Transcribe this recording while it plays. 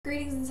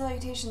Greetings and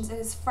salutations. It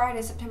is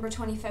Friday, September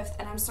 25th,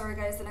 and I'm sorry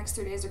guys, the next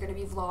 3 days are going to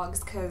be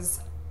vlogs because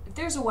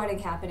there's a wedding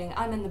happening,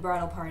 I'm in the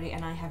bridal party,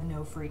 and I have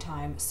no free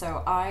time.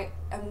 So I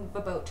am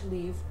about to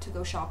leave to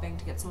go shopping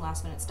to get some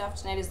last minute stuff.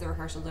 Tonight is the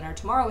rehearsal dinner,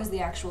 tomorrow is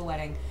the actual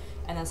wedding,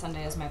 and then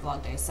Sunday is my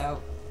vlog day.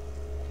 So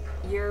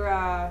you're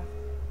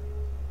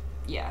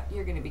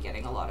going to be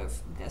getting a lot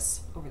of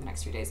this over the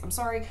next few days. I'm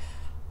sorry.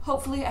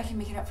 Hopefully I can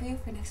make it up for you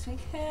for next week,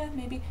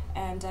 maybe.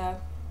 And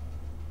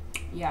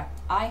yeah,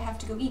 I have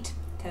to go eat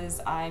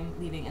because I'm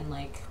leaving in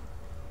like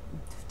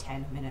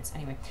 10 minutes.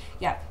 Anyway,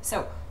 yeah,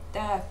 so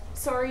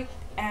sorry,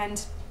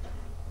 and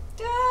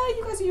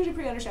you guys are usually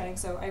pretty understanding,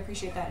 so I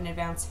appreciate that in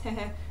advance.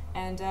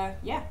 And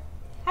yeah,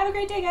 have a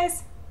great day,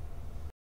 guys.